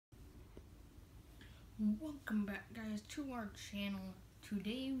Welcome back, guys, to our channel.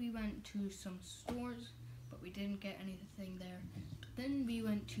 Today we went to some stores, but we didn't get anything there. But then we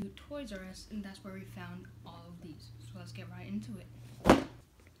went to Toys R Us, and that's where we found all of these. So let's get right into it.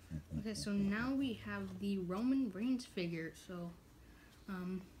 Okay, so now we have the Roman Reigns figure. So,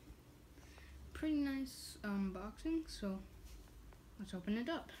 pretty nice unboxing. So let's open it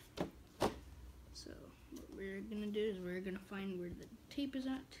up. So what we're gonna do is we're gonna find where the tape is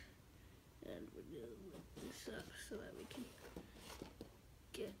at. And we're going to lift this up so that we can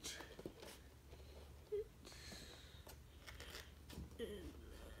get it. And,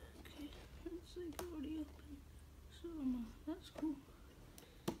 okay, it's like already open. So that's cool.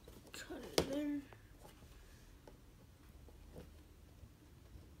 Cut it there.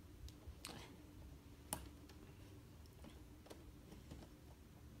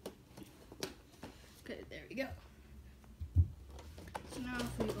 Okay, there we go. So now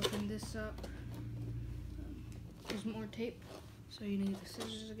if we open this up, there's more tape, so you need the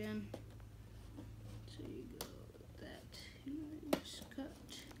scissors again. So you go with that, and then just cut.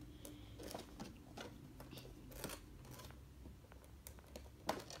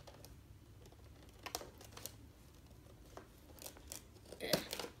 Yeah.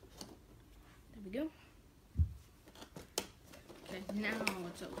 There we go. Okay, now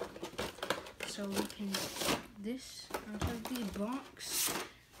it's open. So we can take this out of the box,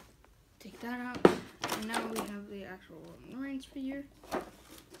 take that out, and now we have the actual Roman Reigns figure.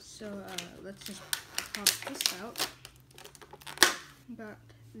 So let's just pop this out. Got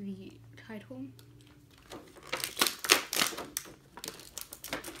the title.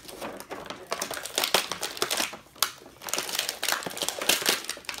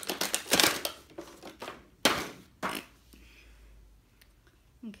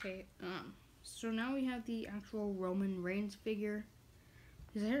 Okay, so now we have the actual Roman Reigns figure.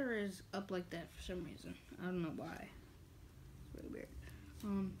 His hair is up like that for some reason. I don't know why. It's really weird.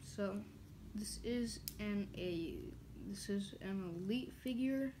 So this is an elite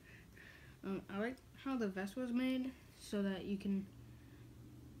figure. I like how the vest was made so that you can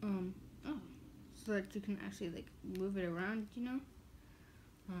so that you can actually like move it around, you know.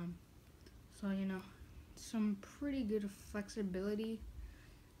 So you know, some pretty good flexibility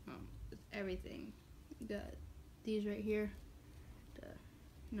with everything. You got these right here.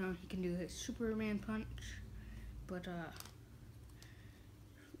 You know, he can do his Superman punch, but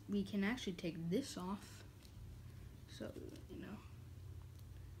we can actually take this off. So, you know,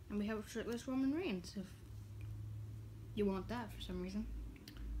 and we have a shirtless Roman Reigns if you want that for some reason.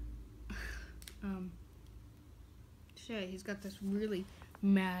 So yeah, he's got this really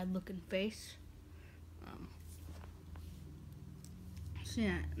mad looking face. So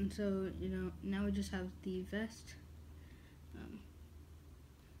yeah, and so, you know, now we just have the vest.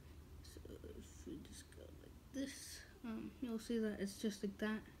 So if we just go like this, you'll see that it's just like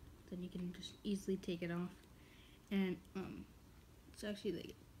that. Then you can just easily take it off. And it's actually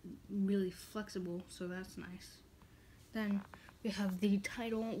like really flexible, so that's nice. Then we have the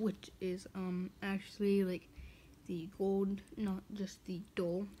title, which is actually like the gold, not just the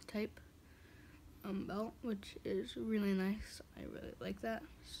dull type belt, which is really nice. I really like that.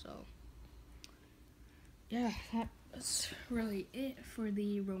 So yeah, that's really it for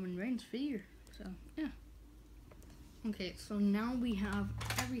the Roman Reigns figure. So yeah. Okay, so now we have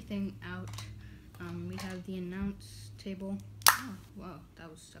everything out. We have the announce table. Oh, wow, that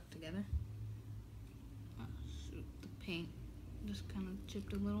was stuck together. Shoot, the paint just kind of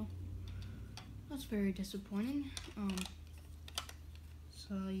chipped a little. That's very disappointing.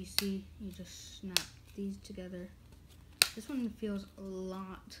 So you see, you just snap these together. This one feels a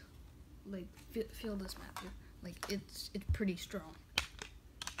lot like, feel this, Matthew. Like it's pretty strong.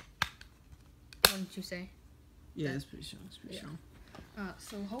 Wouldn't you say? Yeah, it's pretty strong. It's pretty strong.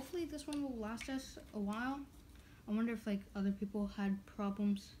 So hopefully this one will last us a while. I wonder if like other people had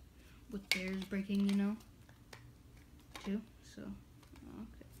problems with theirs breaking, you know, too. So look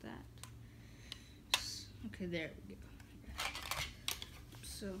at that. Okay, there we go.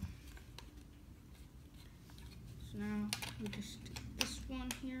 So now we just stick this one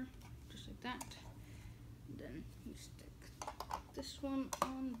here, just like that. Then we stick this one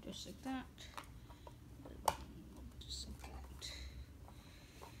on, just like that.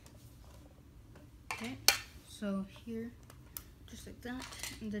 Okay, so here, just like that,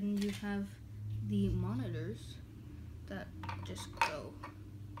 and then you have the monitors that just go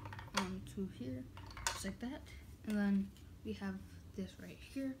onto here, just like that, and then we have this right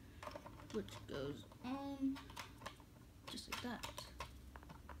here, which goes on, just like that.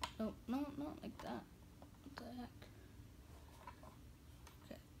 Oh, no, not like that. What the heck?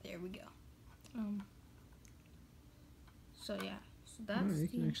 Okay, there we go. So yeah, so that's you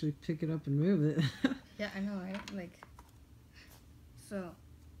can actually pick it up and move it. Yeah, I know, right? Like, so,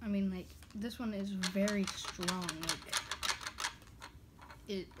 I mean, like, this one is very strong. Like,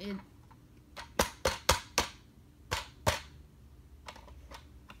 it's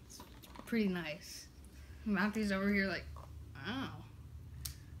pretty nice. Monty's over here like, oh.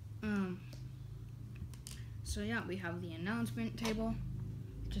 So yeah, we have the announcement table,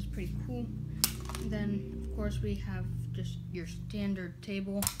 which is pretty cool. And then, of course, we have just your standard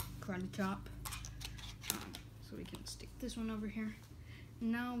table, karate chop. So we can stick this one over here.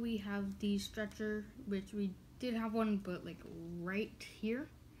 Now we have the stretcher, which we did have one, but like right here,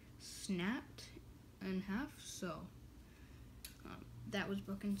 snapped in half. So that was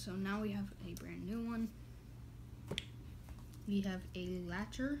broken. So now we have a brand new one. We have a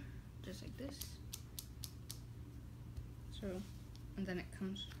latcher, just like this. So, and then it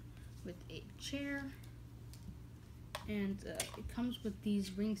comes with a chair, and it comes with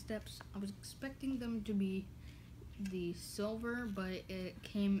these ring steps. I was expecting them to be the silver, but it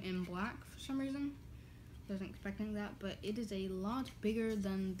came in black for some reason. I wasn't expecting that, but it is a lot bigger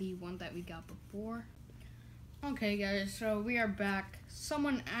than the one that we got before. Okay guys, so we are back.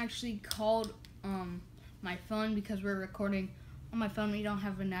 Someone actually called my phone because we're recording on my phone. We don't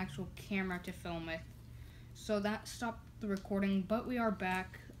have an actual camera to film with, so that stopped the recording, but we are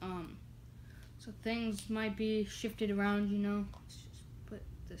back. So things might be shifted around, you know. Let's just put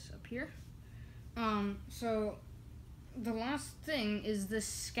this up here. So the last thing is this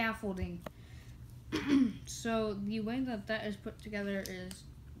scaffolding. So the way that that is put together is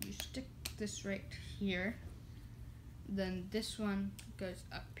you stick this right here, then this one goes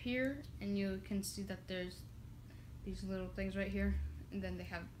up here, and you can see that there's these little things right here, and then they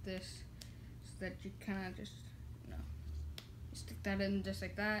have this, so that you kind of just, you know, you stick that in just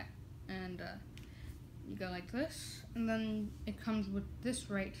like that, and you go like this, and then it comes with this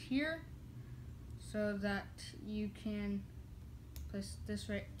right here, so that you can place this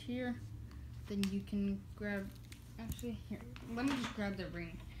right here. Then you can grab, actually, here, let me just grab the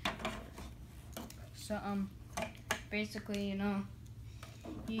ring. So, basically, you know,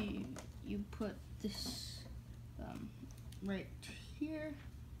 you put this, right here.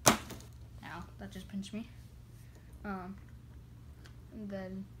 Ow, that just pinched me. And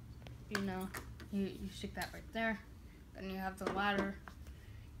then, you know, you stick that right there. Then you have the ladder.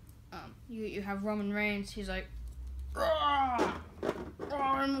 You have Roman Reigns. He's like, "Rah!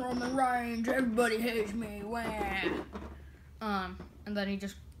 I'm Roman Reigns. Everybody hates me. Wah!" And then he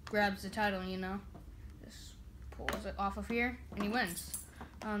just grabs the title, you know, just pulls it off of here, and he wins.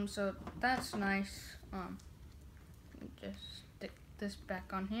 So that's nice. Just stick this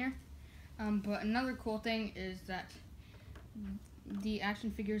back on here. But another cool thing is that the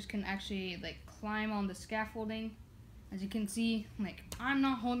action figures can actually like climb on the scaffolding. As you can see, like, I'm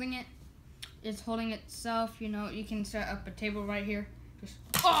not holding it, it's holding itself. You know, you can set up a table right here, just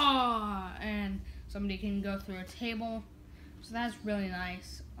and somebody can go through a table. So that's really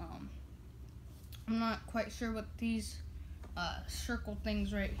nice. I'm not quite sure what these circle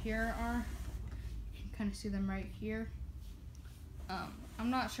things right here are. You can kind of see them right here. I'm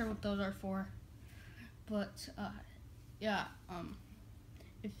not sure what those are for, but yeah,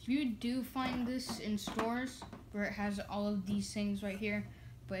 if you do find this in stores where it has all of these things right here,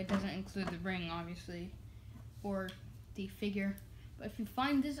 but it doesn't include the ring, obviously, or the figure, but if you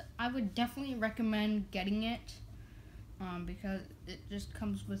find this, I would definitely recommend getting it, because it just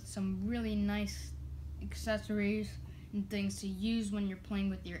comes with some really nice accessories and things to use when you're playing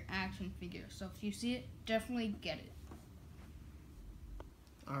with your action figure. So if you see it, definitely get it.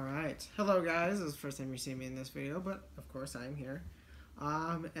 Alright, hello guys, this is the first time you're seeing me in this video, but of course I am here.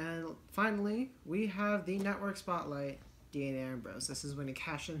 And finally, we have the Network Spotlight, Dean Ambrose. This is when he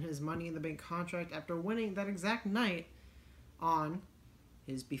cashed in his Money in the Bank contract after winning that exact night on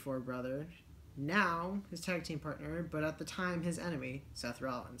his before brother, now his tag team partner, but at the time his enemy, Seth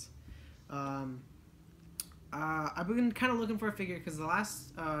Rollins. I've been kind of looking for a figure because the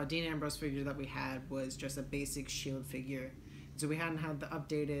last Dean Ambrose figure that we had was just a basic Shield figure. So we hadn't had the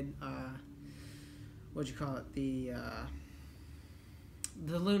updated, what'd you call it, the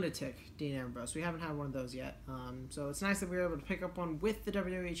lunatic Dean Ambrose. We haven't had one of those yet. So it's nice that we were able to pick up one with the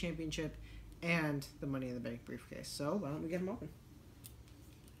WWE Championship and the Money in the Bank briefcase. So why don't we get them open?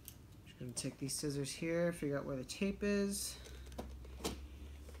 Just gonna take these scissors here, figure out where the tape is.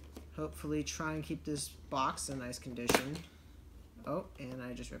 Hopefully try and keep this box in nice condition. Oh, and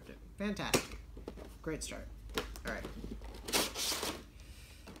I just ripped it. Fantastic. Great start. All right.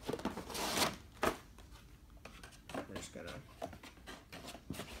 We're just gonna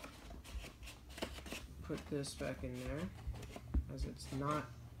put this back in there. as it's not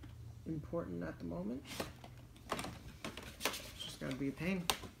important at the moment. It's just gonna be a pain.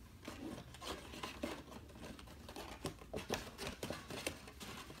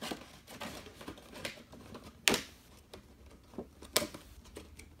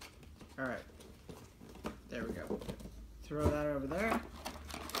 Alright, there we go. Throw that over there,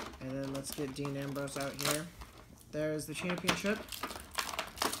 and then let's get Dean Ambrose out here. There's the championship.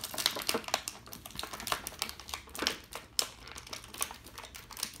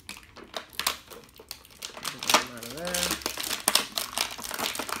 Get him out of there.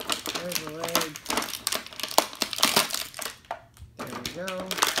 There's the leg. There we go.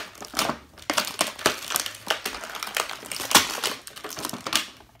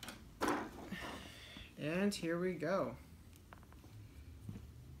 And here we go.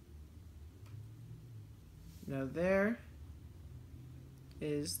 Now there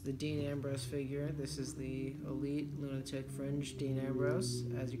is the Dean Ambrose figure. This is the Elite Lunatic Fringe Dean Ambrose.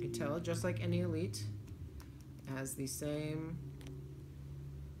 As you can tell, just like any Elite, it has the same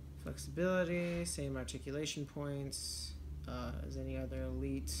flexibility, same articulation points as any other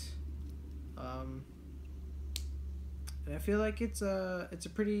Elite. And I feel like it's a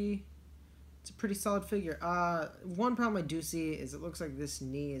pretty solid figure. One problem I do see is it looks like this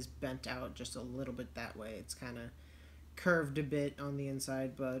knee is bent out just a little bit that way. It's kind of curved a bit on the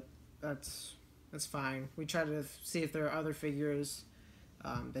inside, but that's fine. We try to see if there are other figures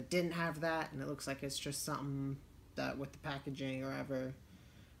that didn't have that, and it looks like it's just something that with the packaging or however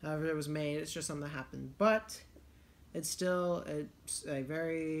it was made, it's just something that happened. But it's a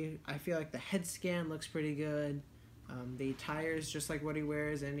very, I feel like the head scan looks pretty good. The attire is just like what he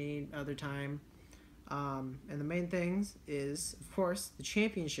wears any other time. And the main things is, of course, the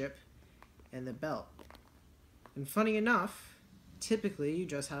championship and the belt. And funny enough, typically you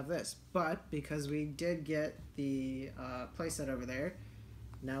just have this. But because we did get the playset over there,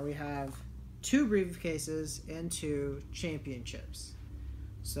 now we have 2 briefcases and 2 championships.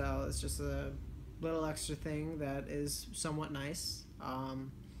 So it's just a little extra thing that is somewhat nice.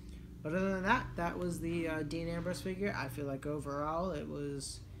 But other than that, that was the Dean Ambrose figure. I feel like overall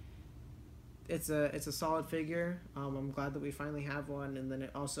it's a solid figure. I'm glad that we finally have one, and then it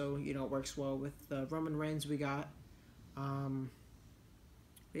also, you know, works well with the Roman Reigns we got. But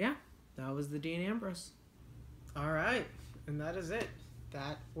yeah, that was the Dean Ambrose. All right, and that is it.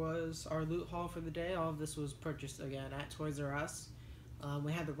 That was our loot haul for the day. All of this was purchased again at Toys R Us.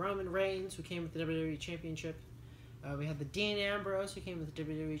 We had the Roman Reigns, who came with the WWE Championship. We had the Dean Ambrose, who came with the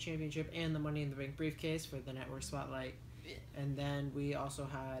WWE Championship and the Money in the Bank briefcase for the Network Spotlight. And then we also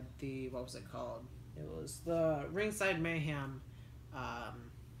had the, what was it called? It was the Ringside Mayhem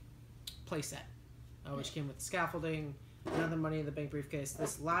playset, which came with the scaffolding, another Money in the Bank briefcase,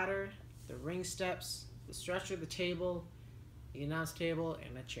 this ladder, the ring steps, the stretcher, the table, the announce table,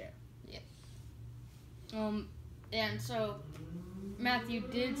 and a chair. Yeah. And so Matthew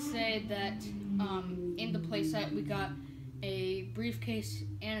did say that in the playset we got a briefcase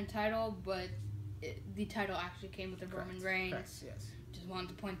and a title, but the title actually came with the Roman Reigns. Correct, yes. Just wanted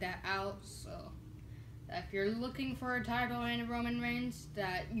to point that out. So if you're looking for a title and a Roman Reigns,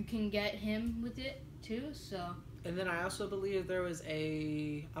 that you can get him with it too. So. And then I also believe there was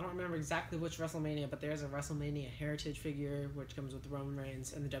I don't remember exactly which WrestleMania, but there's a WrestleMania Heritage figure which comes with the Roman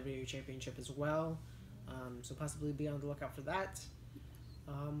Reigns and the WWE Championship as well. So possibly be on the lookout for that.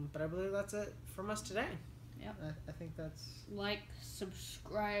 But I believe that's it from us today. Yep. I think that's... Like,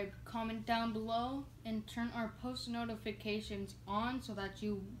 subscribe, comment down below, and turn our post notifications on so that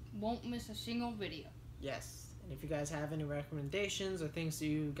you won't miss a single video. Yes. And if you guys have any recommendations or things that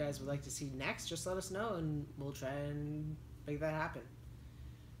you guys would like to see next, just let us know and we'll try and make that happen.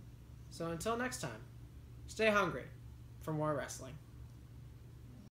 So until next time, stay hungry for more wrestling.